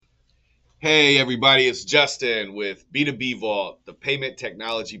Hey, everybody, it's Justin with B2B Vault, the payment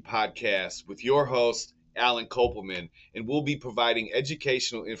technology podcast, with your host, Alan Kopelman. And we'll be providing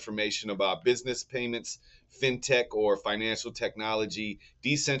educational information about business payments, fintech or financial technology,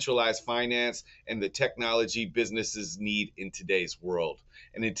 decentralized finance, and the technology businesses need in today's world.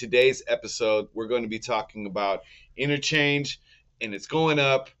 And in today's episode, we're going to be talking about interchange, and it's going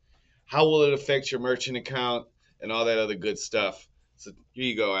up. How will it affect your merchant account, and all that other good stuff? So here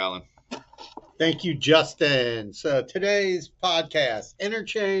you go, Alan. Thank you, Justin. So today's podcast,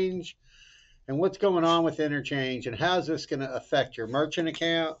 interchange and what's going on with interchange and how's this going to affect your merchant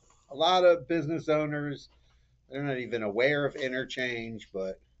account. A lot of business owners, they're not even aware of interchange,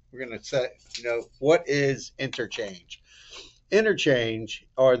 but we're going to say, what is interchange? Interchange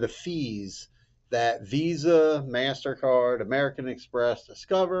are the fees that Visa, MasterCard, American Express,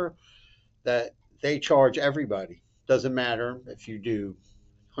 Discover, that they charge everybody. Doesn't matter if you do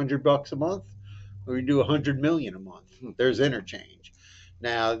 $100 a month or you do 100 million a month. There's interchange.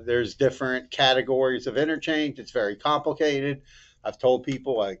 Now, there's different categories of interchange. It's very complicated. I've told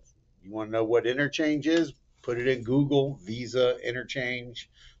people, like, you want to know what interchange is? Put it in Google, Visa interchange.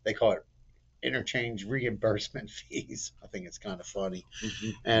 They call it interchange reimbursement fees. I think it's kind of funny.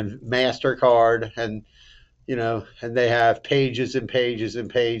 And MasterCard, and they have pages and pages and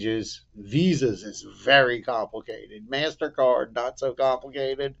pages. Visas is very complicated. MasterCard, not so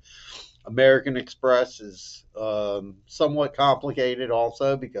complicated. American Express is somewhat complicated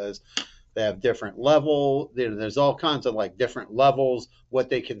also because they have different level. There's all kinds of like different levels, what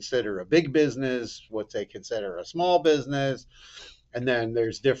they consider a big business, what they consider a small business. And then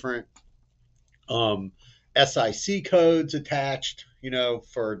there's different SIC codes attached,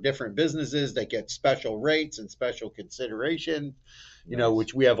 for different businesses that get special rates and special consideration, Nice.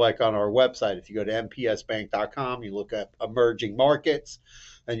 Which we have like on our website. If you go to mpsbank.com, you look up emerging markets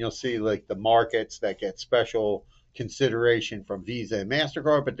and you'll see like the markets that get special consideration from Visa and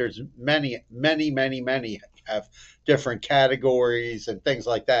MasterCard. But there's many, many, many, many have different categories and things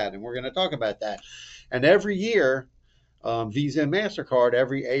like that. And we're going to talk about that. And every year, Visa and MasterCard,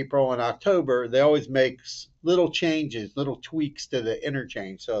 every April and October, they always make little changes, little tweaks to the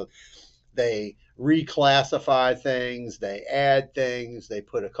interchange. So they reclassify things, they add things, they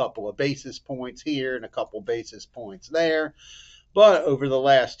put a couple of basis points here and a couple basis points there. But over the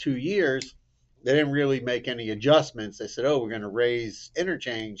last 2 years, they didn't really make any adjustments. They said, oh, we're going to raise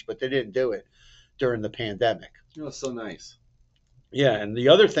interchange, but they didn't do it during the pandemic. Oh, so nice. Yeah, and the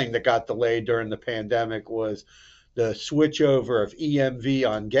other thing that got delayed during the pandemic was the switch over of EMV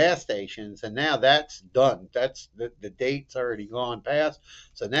on gas stations, and now that's done. That's the date's already gone past.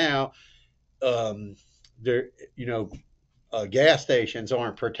 So now, there, gas stations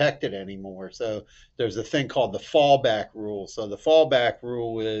aren't protected anymore. So there's a thing called the fallback rule. So the fallback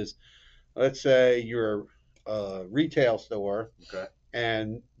rule is, let's say you're a retail store, Okay.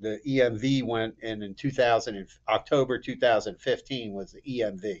 and the EMV went in 2000, October 2015 was the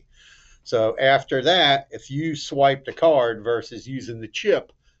EMV. So after that, if you swiped a card versus using the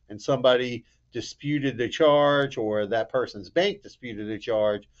chip and somebody disputed the charge or that person's bank disputed the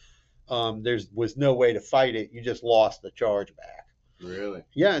charge, there was no way to fight it. You just lost the charge back. Really?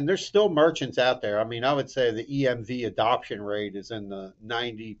 Yeah, and there's still merchants out there. I mean, I would say the EMV adoption rate is in the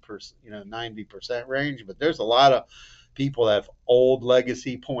 90%, 90% range, but there's a lot of people that have old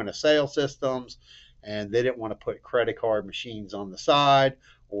legacy point of sale systems and they didn't want to put credit card machines on the side,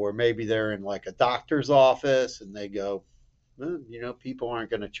 or maybe they're in like a doctor's office and they go, well, people aren't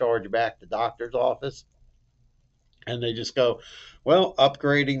going to charge back the doctor's office. And they just go, well,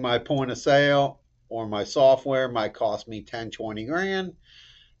 upgrading my point of sale or my software might cost me 10, 20 grand.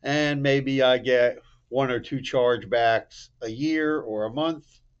 And maybe I get one or two chargebacks a year or a month.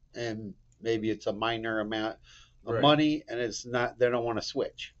 And maybe it's a minor amount of Right. money and it's not, they don't want to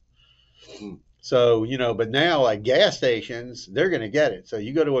switch. Hmm. So, but now like gas stations, they're going to get it. So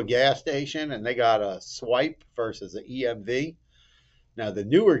you go to a gas station and they got a swipe versus an EMV. Now the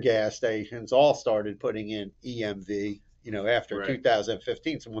newer gas stations all started putting in EMV, after Right.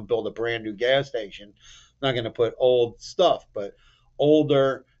 2015. Someone built a brand new gas station. Not going to put old stuff, but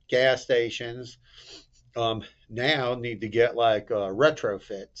older gas stations now need to get like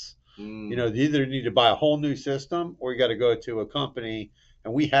retrofits. They either need to buy a whole new system or you got to go to a company.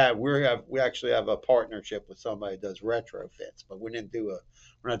 And we actually have a partnership with somebody that does retrofits, but we're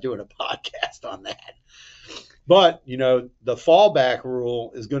not doing a podcast on that. But the fallback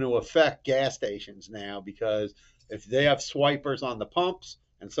rule is going to affect gas stations now because if they have swipers on the pumps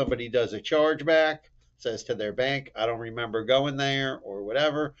and somebody does a chargeback, says to their bank, I don't remember going there or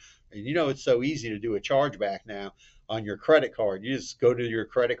whatever. And it's so easy to do a chargeback now. on your credit card. You just go to your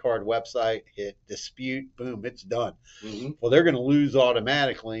credit card website, hit dispute, boom, it's done. Mm-hmm. Well, they're going to lose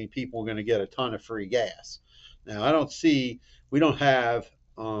automatically. People are going to get a ton of free gas. Now, we don't have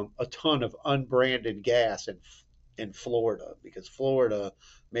a ton of unbranded gas in Florida, because Florida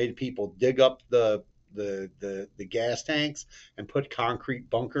made people dig up the gas tanks and put concrete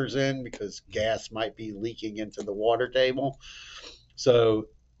bunkers in because gas might be leaking into the water table. So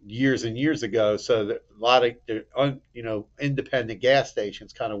years and years ago, so that a lot of independent gas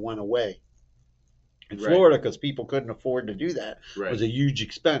stations kind of went away in Right. Florida because people couldn't afford to do that. Right. It was a huge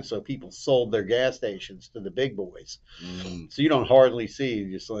expense, so people sold their gas stations to the big boys. Mm. So you don't hardly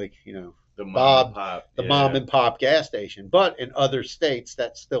see just like The mom Bob, and pop. the Yeah. mom and pop gas station. But in other states,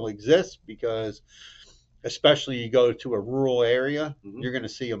 that still exists because, especially you go to a rural area, Mhm. you're going to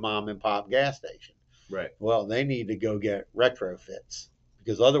see a mom and pop gas station. Right. Well, they need to go get retrofits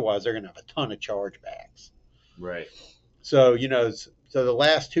because otherwise they're going to have a ton of chargebacks. Right. So, so the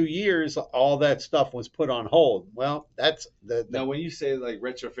last 2 years, all that stuff was put on hold. Well, that's Now, when you say like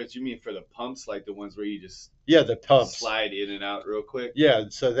retrofits, you mean for the pumps, like the ones where you just the pumps. slide in and out real quick? Yeah,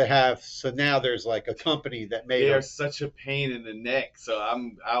 so now there's like a company that made They are such a pain in the neck. So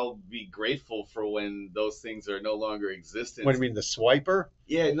I'll be grateful for when those things are no longer existent. What do you mean, the swiper?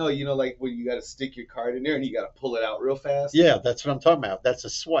 Yeah, no, like when you got to stick your card in there and you got to pull it out real fast. Yeah, that's what I'm talking about. That's a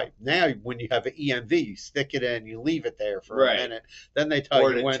swipe. Now, when you have an EMV, you stick it in, you leave it there for Right. a minute, then they tell Or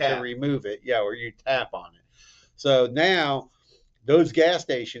you to when tap. to remove it. Yeah, or you tap on it. So now those gas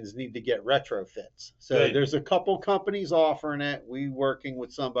stations need to get retrofits. So Good. there's a couple companies offering it. We working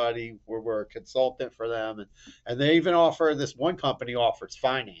with somebody where we're a consultant for them, and they even offer, this one company offers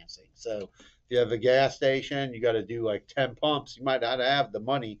financing. So if you have a gas station, you got to do like 10 pumps. You might not have the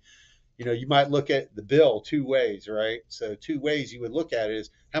money. You might look at the bill two ways, right? So two ways you would look at it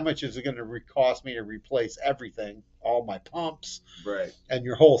is, how much is it going to cost me to replace everything, all my pumps, Right. and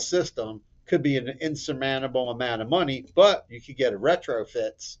your whole system could be an insurmountable amount of money, but you could get a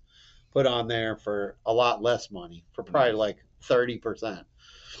retrofits put on there for a lot less money, for probably like 30%.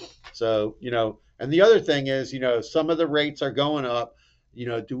 So, and the other thing is, some of the rates are going up.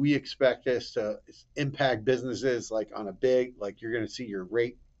 Do we expect this to impact businesses like on a big, like you're going to see your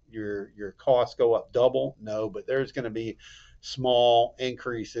rate, your costs go up double? No, but there's going to be small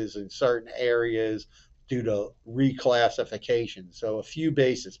increases in certain areas due to reclassification. So a few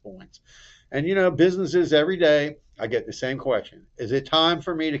basis points. And, businesses every day, I get the same question. Is it time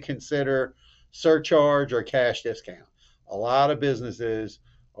for me to consider surcharge or cash discount? A lot of businesses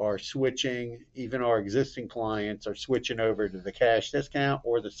are switching, even our existing clients are switching over to the cash discount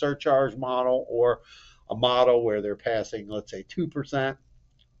or the surcharge model, or a model where they're passing, let's say, 2%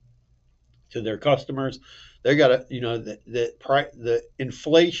 to their customers. They got to, the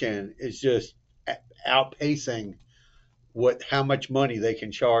inflation is just outpacing how much money they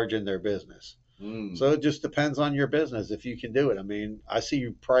can charge in their business. So it just depends on your business if you can do it. I mean, I see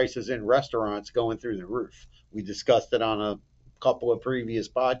prices in restaurants going through the roof. We discussed it on a couple of previous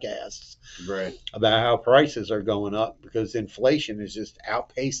podcasts, Right. about how prices are going up because inflation is just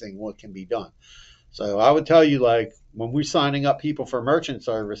outpacing what can be done. So I would tell you, like, when we're signing up people for merchant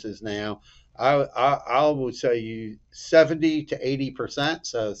services now, I would say you 70 to 80%,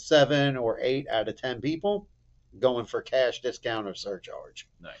 so 7 or 8 out of 10 people going for cash discount or surcharge.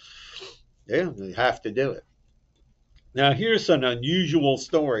 Nice. Yeah, you have to do it. Now, here's an unusual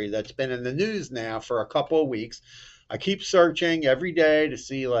story that's been in the news now for a couple of weeks. I keep searching every day to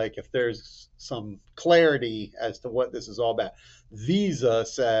see like if there's some clarity as to what this is all about. Visa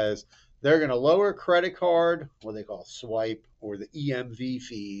says they're going to lower credit card, what they call swipe, or the EMV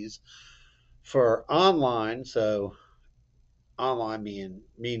fees for online, so online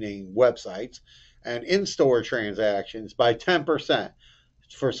meaning websites, and in-store transactions by 10%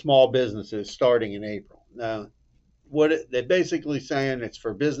 for small businesses starting in April. Now, they're basically saying it's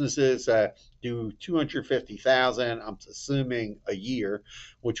for businesses that do 250,000, I'm assuming a year,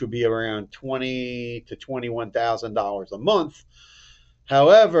 which would be around $20,000 to $21,000 a month.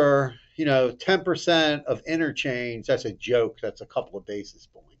 However, 10% of interchange, that's a joke. That's a couple of basis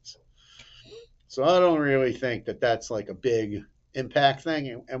points. So I don't really think that that's like a big impact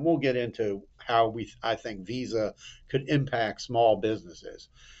thing, and we'll get into how I think Visa could impact small businesses.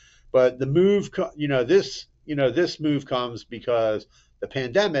 But the move, this move comes because the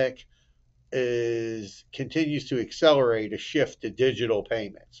pandemic continues to accelerate a shift to digital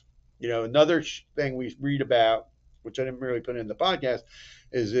payments. Another thing we read about, which I didn't really put in the podcast,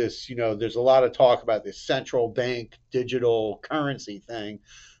 is this, there's a lot of talk about this central bank digital currency thing.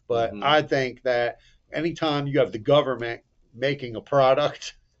 But I think that anytime you have the government making a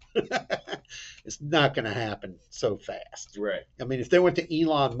product, It's not going to happen so fast. Right. I mean, if they went to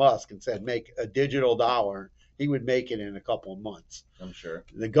Elon Musk and said make a digital dollar, he would make it in a couple of months. I'm sure.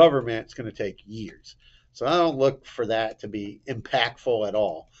 The government's going to take years. So I don't look for that to be impactful at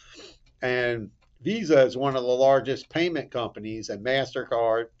all. And Visa is one of the largest payment companies, and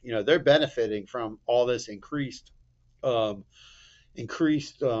MasterCard, they're benefiting from all this um,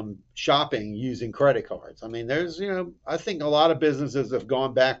 increased shopping using credit cards. I mean, I think a lot of businesses have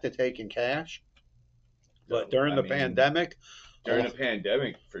gone back to taking cash, but during the pandemic, During the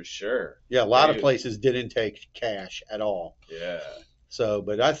pandemic, for sure. yeah, a lot of places didn't take cash at all. Yeah. So,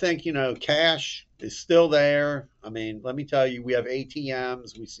 but I think, cash is still there. I mean, let me tell you, we have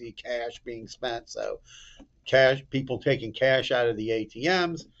ATMs, we see cash being spent. So, people taking cash out of the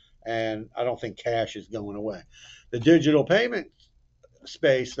ATMs, and I don't think cash is going away. The digital payment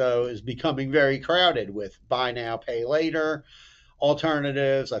space, though, is becoming very crowded with buy now, pay later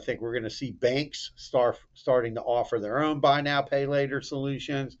alternatives. I think we're going to see banks starting to offer their own buy now, pay later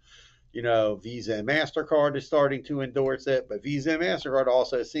solutions. Visa and MasterCard is starting to endorse it, but Visa and MasterCard are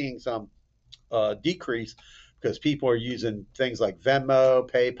also seeing some decrease because people are using things like Venmo,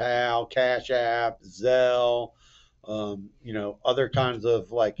 PayPal, Cash App, Zelle, other kinds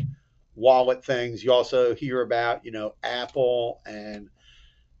of like wallet things. You also hear about, Apple and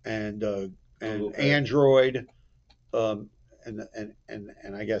Android,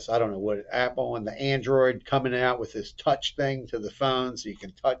 and I guess I don't know what Apple and the Android coming out with this touch thing to the phone, so you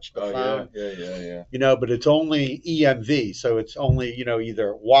can touch the phone. Yeah. But it's only EMV, so it's only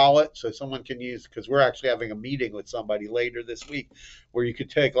either wallet, so someone can use, because we're actually having a meeting with somebody later this week, where you could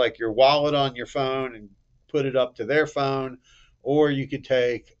take like your wallet on your phone and put it up to their phone, or you could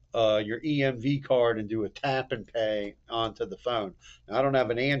take your EMV card and do a tap and pay onto the phone. Now, I don't have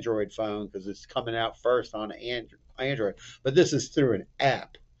an Android phone because it's coming out first on Android, but this is through an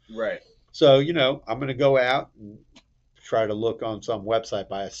app. Right. So, I'm going to go out and try to look on some website,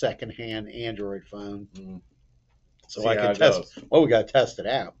 buy a secondhand Android phone. Mm-hmm. So I can test. Well, we got to test it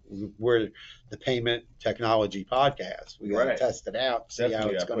out. We're the Payment Technology Podcast. We got to test it out, see how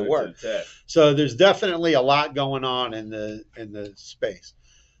it's going to work. So there's definitely a lot going on in the space.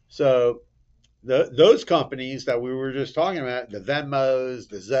 So those companies that we were just talking about, the Venmos,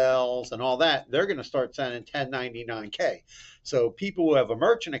 the Zelles, and all that, they're going to start sending 1099K. So people who have a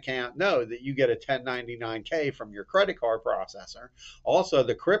merchant account know that you get a 1099K from your credit card processor. Also,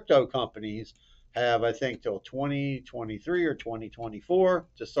 the crypto companies have, I think, till 2023 or 2024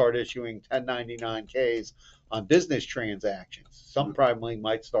 to start issuing 1099Ks on business transactions. Some probably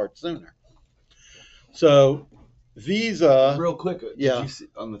might start sooner. So Visa, real quick, yeah. Did you see,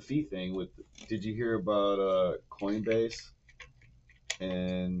 on the fee thing, did you hear about Coinbase?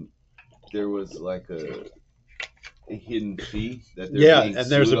 And there was like a hidden fee that they're being and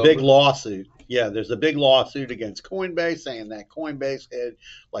there's sued a big over? lawsuit. Yeah, there's a big lawsuit against Coinbase saying that Coinbase had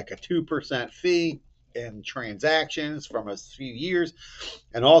like a 2% fee in transactions from a few years.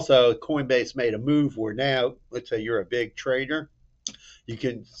 And also Coinbase made a move where now, let's say you're a big trader, you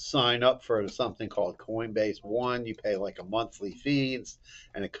can sign up for something called Coinbase One. You pay like a monthly fee,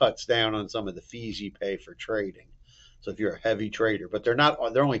 and it cuts down on some of the fees you pay for trading. So if you're a heavy trader, but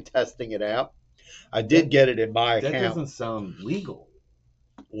they're only testing it out. I did get it in my account. That doesn't sound legal.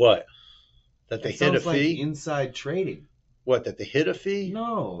 What? That they hit a fee? Like inside trading. What, that they hit a fee?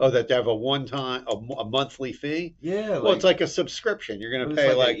 No. Oh, that they have a monthly fee? Yeah. Well, it's like a subscription. You're going to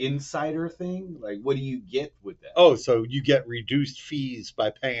pay like an insider thing. Like, what do you get with that? Oh, so you get reduced fees by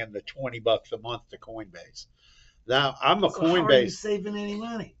paying the $20 a month to Coinbase. Now, I'm a Coinbase. How are you saving any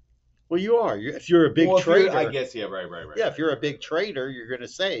money? Well, you are. If you're a big trader, I guess, yeah, right. Yeah, if you're a big trader, you're going to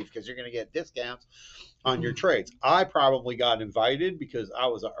save because you're going to get discounts on your trades. I probably got invited because I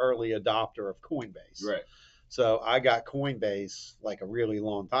was an early adopter of Coinbase. Right. So I got Coinbase like a really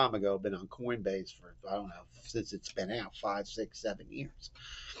long time ago. Been on Coinbase for, I don't know, since it's been out 5, 6, 7 years.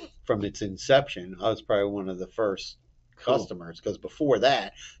 From its inception, I was probably one of the first customers because before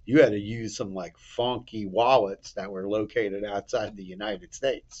that, you had to use some like funky wallets that were located outside the United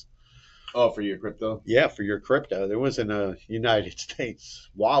States. Oh, for your crypto? Yeah, for your crypto. There wasn't a United States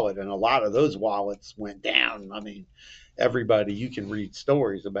wallet, and a lot of those wallets went down. I mean, you can read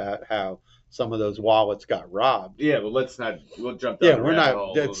stories about how some of those wallets got robbed. Yeah, but we'll jump down. Yeah, we're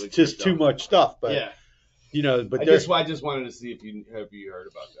not, that's just too much stuff. But, yeah. But I just wanted to see if you heard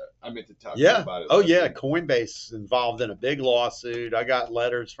about that. I meant to talk to you about it. Oh, yeah. Coinbase involved in a big lawsuit. I got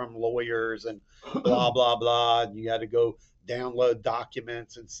letters from lawyers and blah, blah, blah. And you had to go download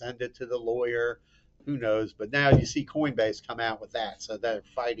documents and send it to the lawyer. Who knows? But now you see Coinbase come out with that. So they're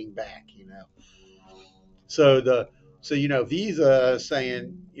fighting back, So So, Visa is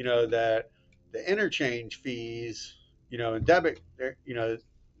saying, that the interchange fees, and debit, they're going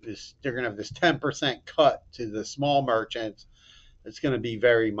to have this 10% cut to the small merchants. It's going to be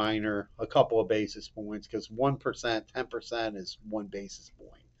very minor, a couple of basis points, because 1%, 10% is 1 basis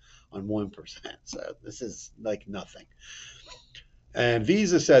point on 1%. So this is like nothing. And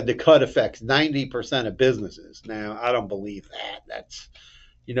Visa said the cut affects 90% of businesses. Now, I don't believe that. That's,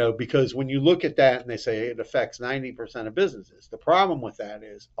 because when you look at that and they say it affects 90% of businesses, the problem with that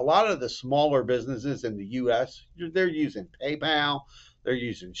is a lot of the smaller businesses in the US, they're using PayPal, they're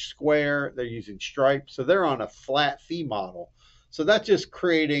using Square, they're using Stripe. So they're on a flat fee model. So that's just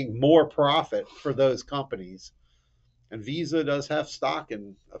creating more profit for those companies. And Visa does have stock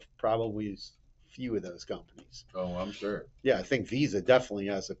in probably a few of those companies. Oh, I'm sure. Yeah, I think Visa definitely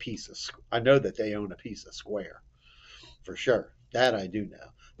has a piece of. I know that they own a piece of Square, for sure. That I do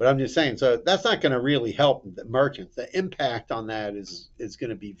know. But I'm just saying, so that's not going to really help the merchants. The impact on that is going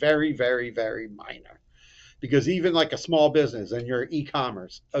to be very, very, very minor. Because even like a small business and your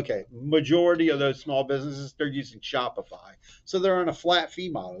e-commerce, okay, majority of those small businesses, they're using Shopify. So they're on a flat fee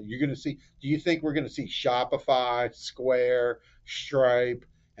model. You're going to see, do you think we're going to see Shopify, Square, Stripe,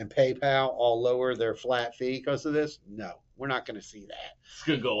 and PayPal all lower their flat fee because of this? No, we're not going to see that. It's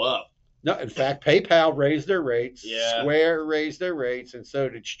going to go up. No, in fact, PayPal raised their rates, Yeah. Square raised their rates, and so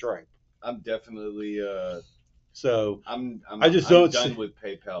did Stripe. I'm definitely so I'm done with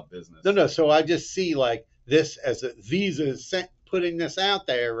PayPal business. No, so I just see like this as a Visa putting this out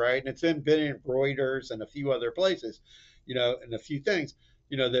there, right? And it's been in Reuters and a few other places, and a few things,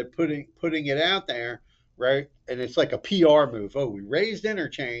 they're putting it out there, right? And it's like a PR move. Oh, we raised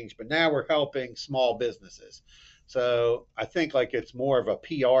interchange, but now we're helping small businesses. So I think like it's more of a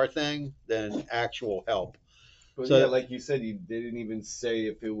PR thing than actual help. But so, yeah, like you said, they didn't even say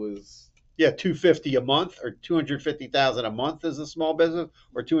if it was. Yeah, $250 a month or $250,000 a month as a small business,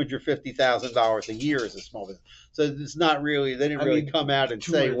 or $250,000 a year as a small business. So it's not really. They didn't really come out and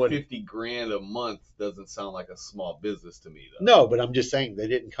say what. $250,000 a month doesn't sound like a small business to me, though. No, but I'm just saying they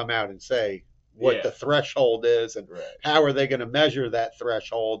didn't come out and say what the threshold is and how are they going to measure that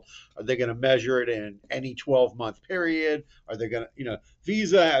threshold. Are they going to measure it in any 12-month period? Are they going to,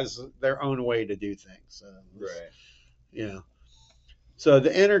 Visa has their own way to do things. So, So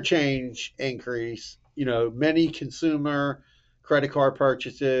the interchange increase, many consumer credit card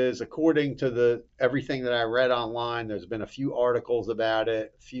purchases, according to everything that I read online, there's been a few articles about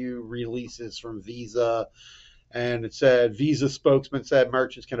it, a few releases from Visa. And it said, Visa spokesman said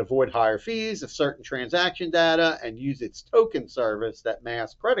merchants can avoid higher fees if certain transaction data and use its token service that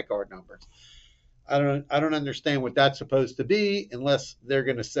masks credit card numbers. I don't understand what that's supposed to be unless they're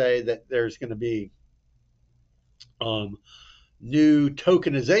going to say that there's going to be new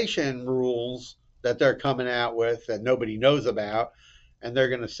tokenization rules that they're coming out with that nobody knows about. And they're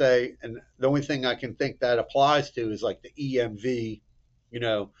going to say, and the only thing I can think that applies to is like the EMV,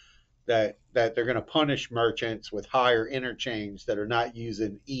 that they're going to punish merchants with higher interchange that are not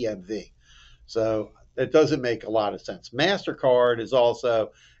using EMV. So it doesn't make a lot of sense. MasterCard is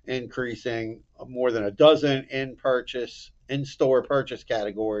also increasing more than a dozen in-store purchase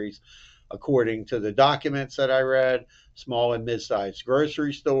categories, according to the documents that I read. Small and mid-sized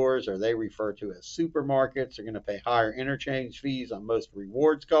grocery stores, or they refer to as supermarkets, are going to pay higher interchange fees on most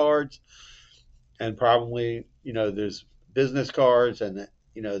rewards cards. And probably, there's business cards and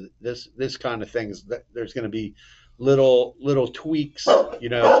this kind of things, that there's going to be little tweaks,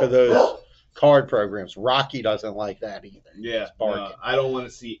 to those card programs. Rocky doesn't like that either. Yeah, no, I don't want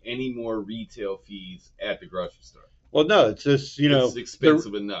to see any more retail fees at the grocery store. Well, no, it's just, it's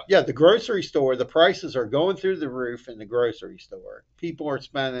expensive enough. Yeah, the grocery store, the prices are going through the roof in the grocery store. People are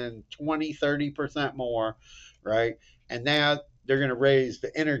spending 20-30% more, right? And now they're going to raise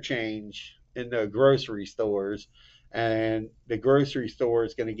the interchange in the grocery stores, and the grocery store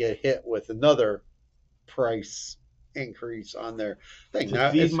is going to get hit with another price increase on their thing. To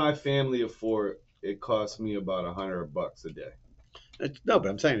feed my family of four, it costs me about $100 a day. No, but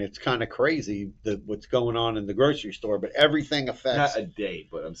I'm saying it's kind of crazy what's going on in the grocery store. But everything affects. Not a day,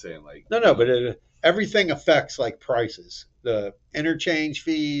 but I'm saying like. No, but everything affects like prices. The interchange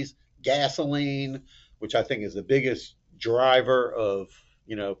fees, gasoline, which I think is the biggest driver of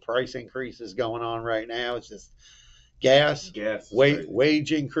price increases going on right now. It's just gas,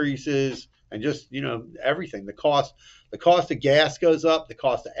 wage increases, and just everything. The cost of gas goes up. The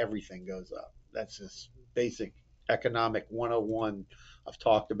cost of everything goes up. That's just basic economic 101. I've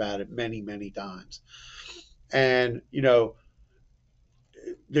talked about it many, many times. And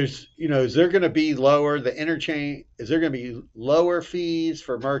there's, is there going to be lower the interchange? Is there going to be lower fees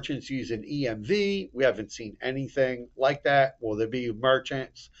for merchants using EMV? We haven't seen anything like that. Will there be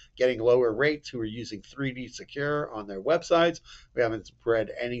merchants getting lower rates who are using 3D Secure on their websites? We haven't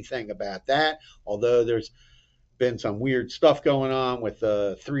read anything about that. Although there's been some weird stuff going on with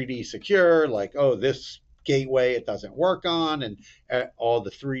 3D Secure, like, oh, this gateway it doesn't work on, and all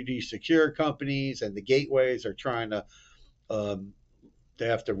the 3D Secure companies and the gateways are trying to um, they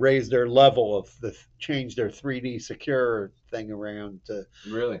have to raise their level of change their 3D Secure thing around to.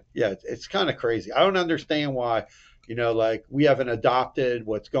 Really? Yeah, it's kind of crazy. I don't understand why, like we haven't adopted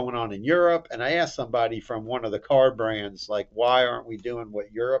what's going on in Europe. And I asked somebody from one of the card brands, like, why aren't we doing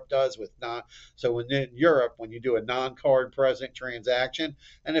what Europe does with non? So in Europe, when you do a non-card present transaction,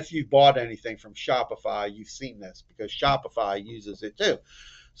 and if you've bought anything from Shopify, you've seen this because Shopify uses it too.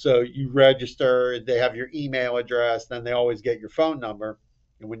 So you register, they have your email address, then they always get your phone number.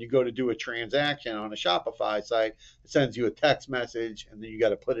 And when you go to do a transaction on a Shopify site, it sends you a text message, and then you got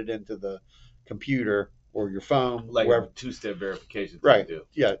to put it into the computer or your phone. Like wherever. a two-step verification. Right.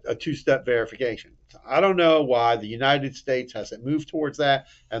 Yeah, a two-step verification. I don't know why the United States hasn't moved towards that.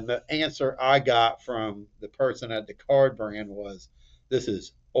 And the answer I got from the person at the card brand was, this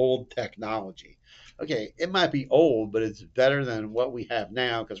is old technology. Okay, it might be old, but it's better than what we have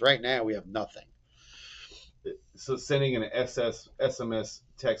now, because right now we have nothing. So sending an SMS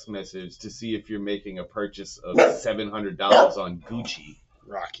text message to see if you're making a purchase of $700 on Gucci.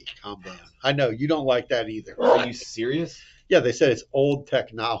 Rocky, calm down. I know you don't like that either. Are you serious? Yeah, they said it's old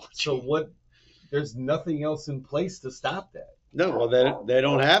technology. So what? There's nothing else in place to stop that. No, well, they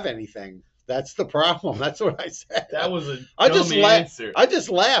don't have anything. That's the problem. That's what I said. That was a dumb answer. I just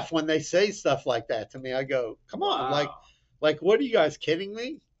laugh when they say stuff like that to me. I go, come on, like, what are you guys kidding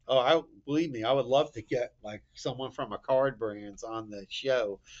me? Oh, believe me, I would love to get like someone from a card brands on the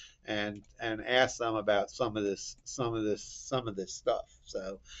show and ask them about some of this stuff.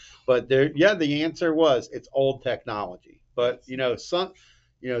 So, but the answer was it's old technology. But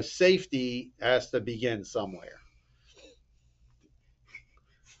safety has to begin somewhere.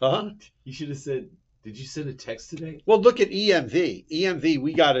 Huh? You should have said, did you send a text today? Well, look at EMV. EMV,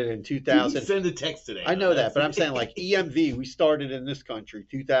 we got it in 2000. You send a text today. I know that, but I'm saying like EMV, we started in this country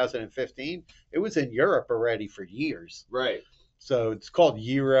 2015. It was in Europe already for years. Right. So it's called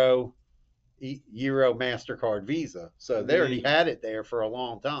Euro MasterCard Visa. So they already had it there for a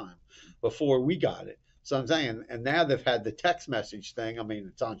long time before we got it. So I'm saying, and now they've had the text message thing. I mean,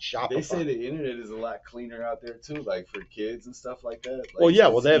 it's on Shopify. They say the internet is a lot cleaner out there too, like for kids and stuff like that.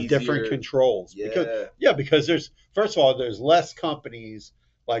 Like, they have different controls. Yeah. Because there's, first of all, there's less companies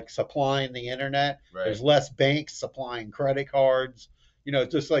like supplying the internet. Right. There's less banks supplying credit cards.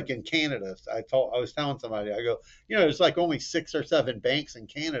 Just like in Canada, I was telling somebody, I go, there's like only 6 or 7 banks in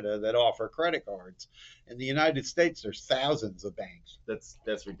Canada that offer credit cards. In the United States, there's thousands of banks.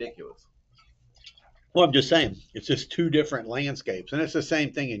 That's ridiculous. Well, I'm just saying, it's just two different landscapes, and it's the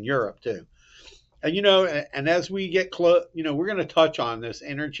same thing in Europe too. And and as we get close, we're going to touch on this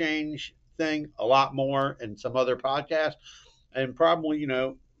interchange thing a lot more in some other podcasts, and probably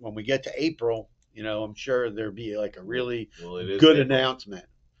when we get to April, I'm sure there'll be like a really good announcement.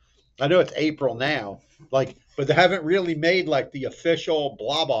 I know it's April now, but they haven't really made like the official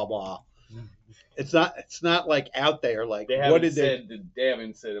blah blah blah. It's not like out there. Like they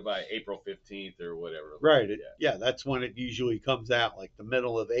haven't said about April 15th or whatever. Right. Yeah, that's when it usually comes out, like the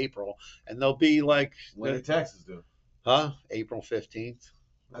middle of April, and they'll be like when the taxes due. Huh? April 15th.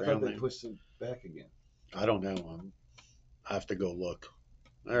 I thought they pushed it back again. I don't know. I have to go look.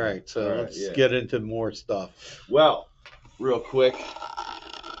 All right, so let's get into more stuff. Well, real quick,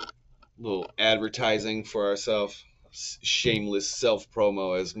 little advertising for ourselves. Shameless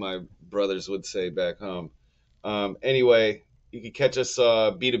self-promo, as my brothers would say back home. Anyway, you can catch us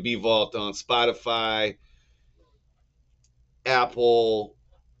B2B Vault on Spotify, Apple,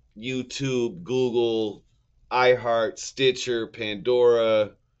 YouTube, Google, iHeart, Stitcher,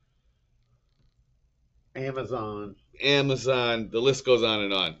 Pandora, Amazon. The list goes on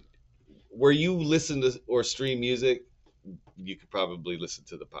and on. Where you listen to or stream music, you could probably listen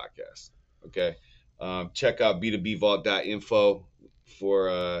to the podcast. Okay. Check out b2bvault.info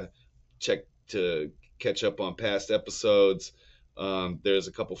for to catch up on past episodes. There's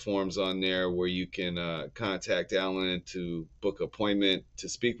a couple forms on there where you can contact Alan to book an appointment to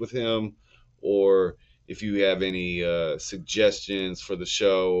speak with him, or if you have any suggestions for the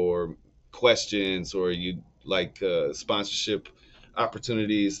show or questions, or you'd like sponsorship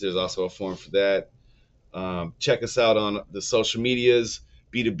opportunities, there's also a form for that. Check us out on the social medias.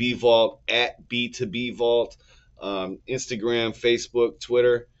 B2B Vault at B2B Vault. Instagram, Facebook,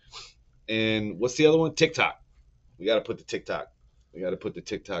 Twitter, and what's the other one? TikTok. We got to put the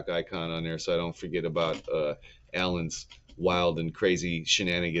TikTok icon on there so I don't forget about Alan's wild and crazy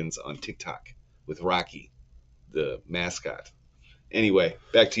shenanigans on TikTok with Rocky, the mascot. Anyway,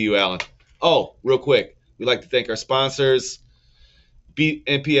 back to you, Alan. Oh, real quick, we'd like to thank our sponsors,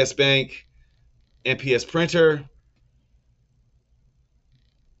 NPS Bank, NPS Printer,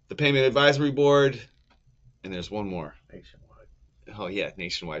 the Payment Advisory Board, and there's one more. Nationwide. Oh, yeah,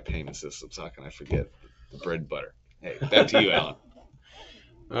 Nationwide Payment Systems. How can I forget the bread and butter? Hey, back to you, Alan.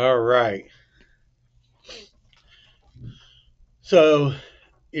 All right. So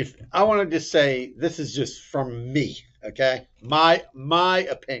if I wanted to say, this is just from me, okay? My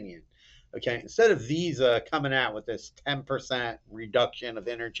opinion. Okay, instead of Visa coming out with this 10% reduction of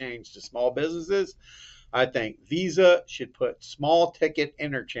interchange to small businesses, I think Visa should put small ticket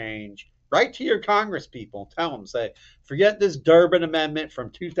interchange right to your Congress people. Tell them, say, forget this Durbin Amendment from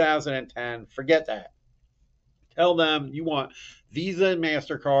 2010. Forget that. Tell them you want Visa and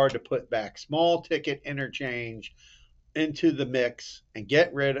MasterCard to put back small ticket interchange into the mix and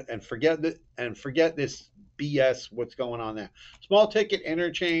get rid of and forget this BS what's going on there. Small ticket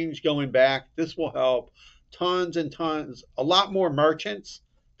interchange going back, this will help tons and tons, a lot more merchants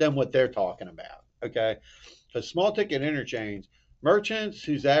than what they're talking about. Okay. Because small ticket interchange, merchants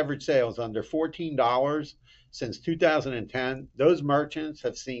whose average sales under $14 since 2010, those merchants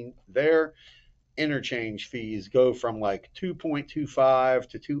have seen their interchange fees go from like 2.25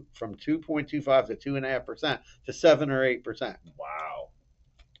 to 2.25 to 2.5% to 7 or 8%. Wow.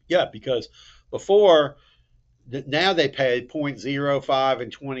 Yeah, because before, now they paid 0.05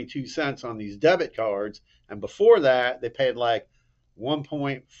 and 22 cents on these debit cards, and before that they paid like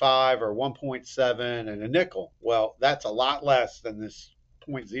 1.5 or 1.7 and a nickel. Well, that's a lot less than this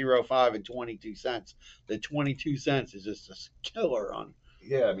 0.05 and 22 cents. The 22 cents is just a killer on.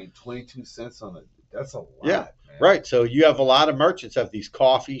 Yeah, I mean, 22 cents on it. That's a lot. Yeah, man. right. So you have a lot of merchants have these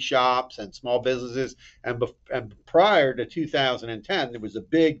coffee shops and small businesses. And prior to 2010, there was a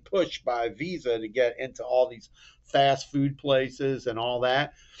big push by Visa to get into all these fast food places and all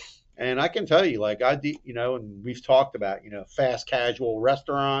that. And I can tell you, like and we've talked about, fast casual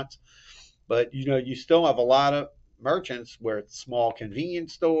restaurants, but, you still have a lot of merchants where it's small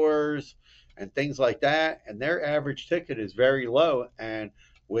convenience stores and things like that. And their average ticket is very low. And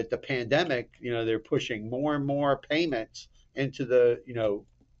with the pandemic, they're pushing more and more payments into the,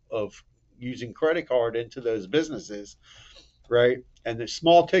 of using credit card into those businesses, right? And the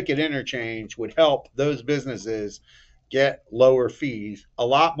small ticket interchange would help those businesses get lower fees a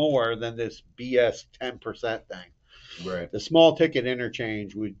lot more than this BS 10% thing. Right. The small ticket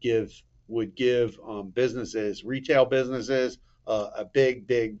interchange would give businesses, retail businesses, a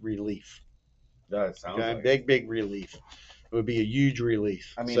big relief. That sounds like big relief. It would be a huge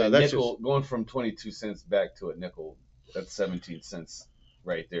relief. I mean, so a that's nickel going from 22 cents back to a nickel, that's 17 cents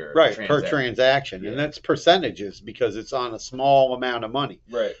right there. Right, per transaction. Yeah. And that's percentages because it's on a small amount of money.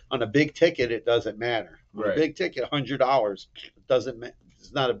 Right. On a big ticket, it doesn't matter. On Right. a big ticket, $100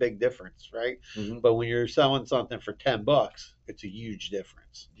 it's not a big difference, right? Mm-hmm. But when you're selling something for $10, it's a huge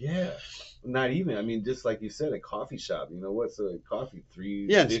difference. Yeah. Not even. I mean, just like you said, a coffee shop. What's a coffee? $3.50?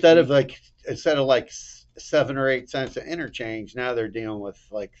 Yeah, instead of like 7 or 8 cents of interchange, now they're dealing with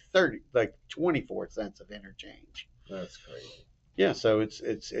like 24 cents of interchange. That's crazy. Yeah, so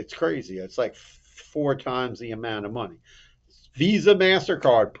it's crazy. It's like 4 times the amount of money. Visa,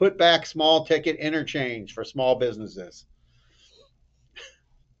 MasterCard, put back small ticket interchange for small businesses.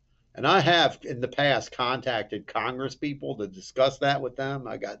 And I have in the past contacted Congress people to discuss that with them.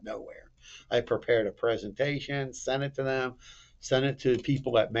 I got nowhere. I prepared a presentation, sent it to them, sent it to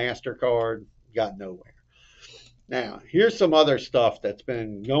people at MasterCard, got nowhere. Now, here's some other stuff that's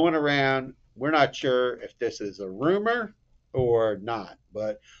been going around. We're not sure if this is a rumor or not,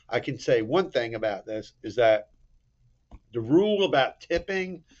 but I can say one thing about this is that the rule about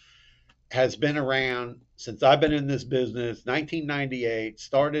tipping has been around since I've been in this business, 1998,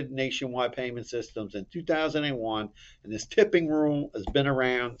 started Nationwide Payment Systems in 2001, and this tipping rule has been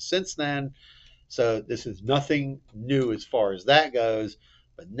around since then. So this is nothing new as far as that goes.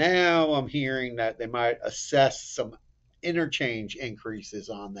 But now I'm hearing that they might assess some interchange increases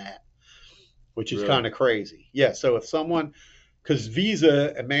on that, which is kind of crazy. Yeah, so if someone, because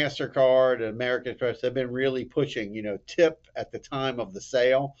Visa and MasterCard and American Express have been really pushing, tip at the time of the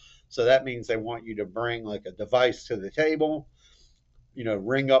sale. So that means they want you to bring like a device to the table,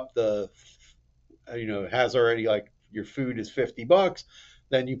 ring up has already like your food is $50.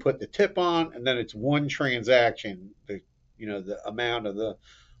 Then you put the tip on, and then it's one transaction. The amount of the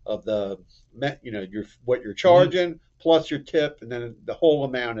of the your what you're charging plus your tip, and then the whole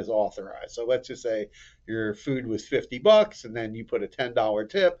amount is authorized. So let's just say your food was $50, and then you put a $10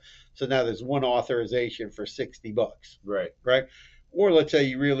 tip. So now there's one authorization for $60, Right. right? Or let's say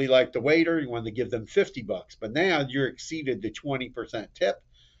you really like the waiter, you want to give them $50, but now you're exceeded the 20% tip,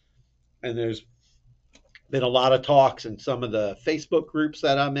 and there's been a lot of talks in some of the Facebook groups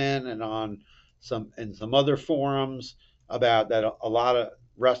that I'm in and on some other forums about that a lot of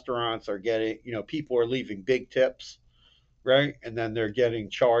restaurants are getting, people are leaving big tips, right? And then they're getting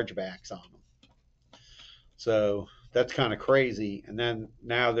chargebacks on them. So that's kind of crazy. And then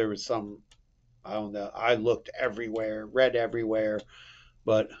now there was I don't know, I looked everywhere, read everywhere,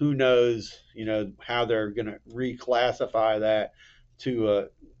 but who knows, how they're going to reclassify that to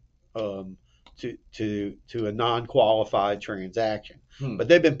a to a non-qualified transaction. But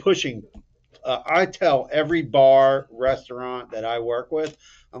they've been pushing. I tell every bar, restaurant that I work with,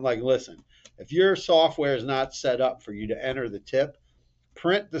 I'm like, listen, if your software is not set up for you to enter the tip,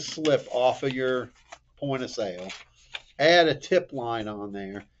 print the slip off of your point of sale, add a tip line on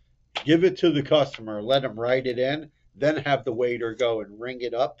there, give it to the customer, let them write it in, then have the waiter go and ring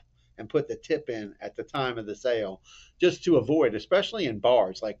it up and put the tip in at the time of the sale, just to avoid, especially in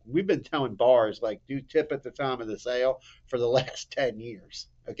bars. Like we've been telling bars, like do tip at the time of the sale for the last 10 years.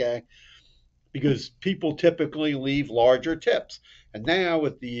 Okay. Because people typically leave larger tips. And now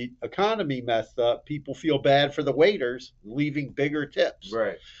with the economy messed up, people feel bad for the waiters leaving bigger tips.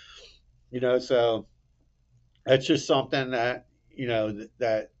 Right. So that's just something that,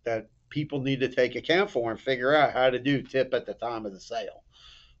 that people need to take account for and figure out how to do tip at the time of the sale.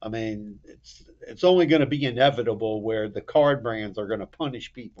 I mean, it's only going to be inevitable where the card brands are going to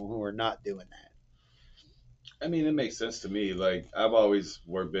punish people who are not doing that. I mean, it makes sense to me. Like I've always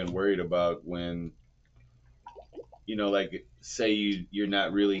been worried about when, like say you're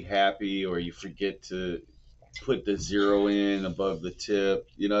not really happy or you forget to put the zero in above the tip.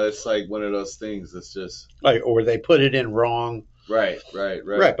 It's like one of those things that's just like, or they put it in wrong. Right.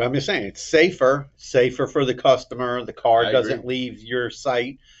 But I'm just saying it's safer for the customer. The card doesn't leave your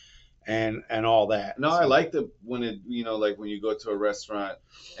site and all that. No, I like when it, like when you go to a restaurant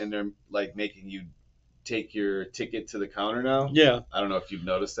and they're like making you take your ticket to the counter now. Yeah. I don't know if you've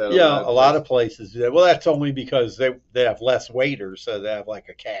noticed that. Yeah, a lot of places do that. Well, that's only because they have less waiters, so they have like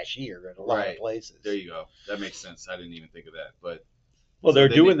a cashier at a lot of places. There you go. That makes sense. I didn't even think of that. But they're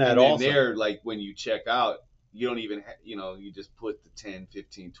doing that also. And they're like when you check out, you don't even, you just put the 10,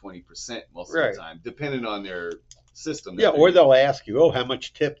 15, 20% most of the time, depending on their system. Yeah, or they'll ask you, how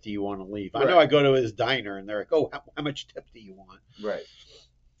much tip do you want to leave? I know I go to his diner and they're like, how much tip do you want? Right.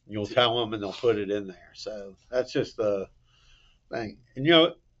 You'll tell them and they'll put it in there. So that's just the thing. And,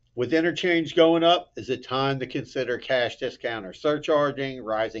 with interchange going up, is it time to consider cash discount or surcharging,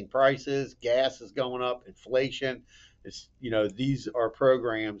 rising prices, gas is going up, inflation? These are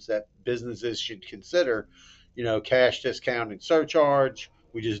programs that businesses should consider, cash discount and surcharge.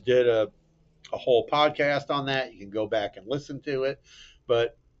 We just did a whole podcast on that. You can go back and listen to it.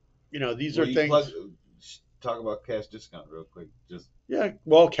 But, these are things. Talk about cash discount real quick.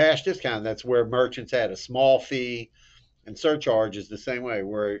 Cash discount, that's where merchants add a small fee, and surcharge is the same way,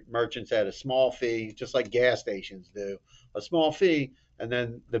 where merchants add a small fee, just like gas stations do, a small fee, and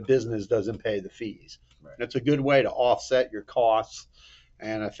then the business doesn't pay the fees. Right. That's a good way to offset your costs,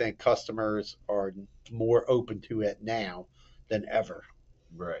 and I think customers are more open to it now than ever.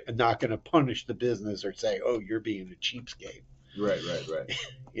 Right. And not going to punish the business or say, you're being a cheapskate. Right.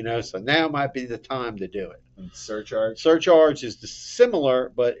 So now might be the time to do it. And surcharge? Surcharge is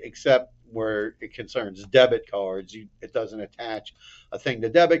similar, but except where it concerns debit cards, it doesn't attach a thing to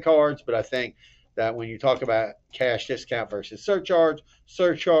debit cards. But I think that when you talk about cash discount versus surcharge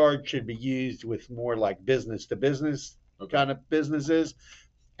should be used with more like business to business kind of businesses,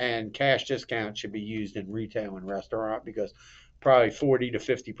 and cash discount should be used in retail and restaurant, because probably 40 to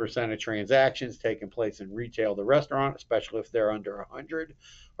 50% of transactions taking place in retail to restaurant, especially if they're under 100,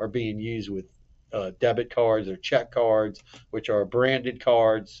 are being used with debit cards or check cards, which are branded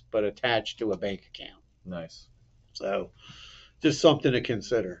cards but attached to a bank account. Nice. So just something to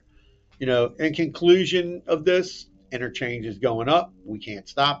consider. In conclusion of this, interchange is going up. We can't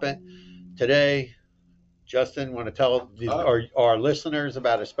stop it. Today, Justin, want to tell our listeners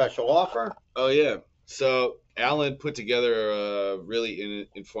about a special offer? Oh, yeah. So Alan put together a really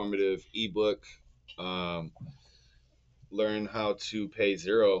informative ebook, learn how to pay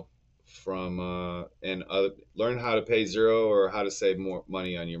zero learn how to pay zero or how to save more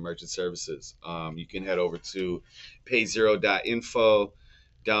money on your merchant services. You can head over to payzero.info,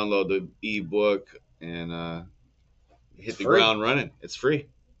 download the ebook, and hit the ground running. It's free.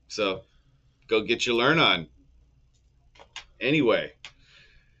 So go get your learn on. Anyway,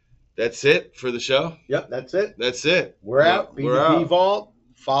 that's it for the show. Yep, that's it. That's it. We're out. We're B2B out. Vault.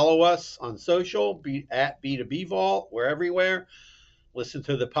 Follow us on social, at B2B Vault. We're everywhere. Listen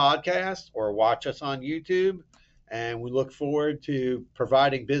to the podcast or watch us on YouTube. And we look forward to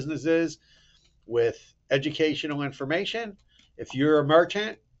providing businesses with educational information. If you're a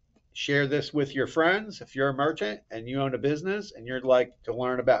merchant, share this with your friends. If you're a merchant and you own a business and you'd like to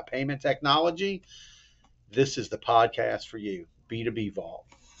learn about payment technology, this is the podcast for you. B2B Vault.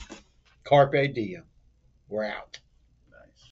 Carpe diem. We're out.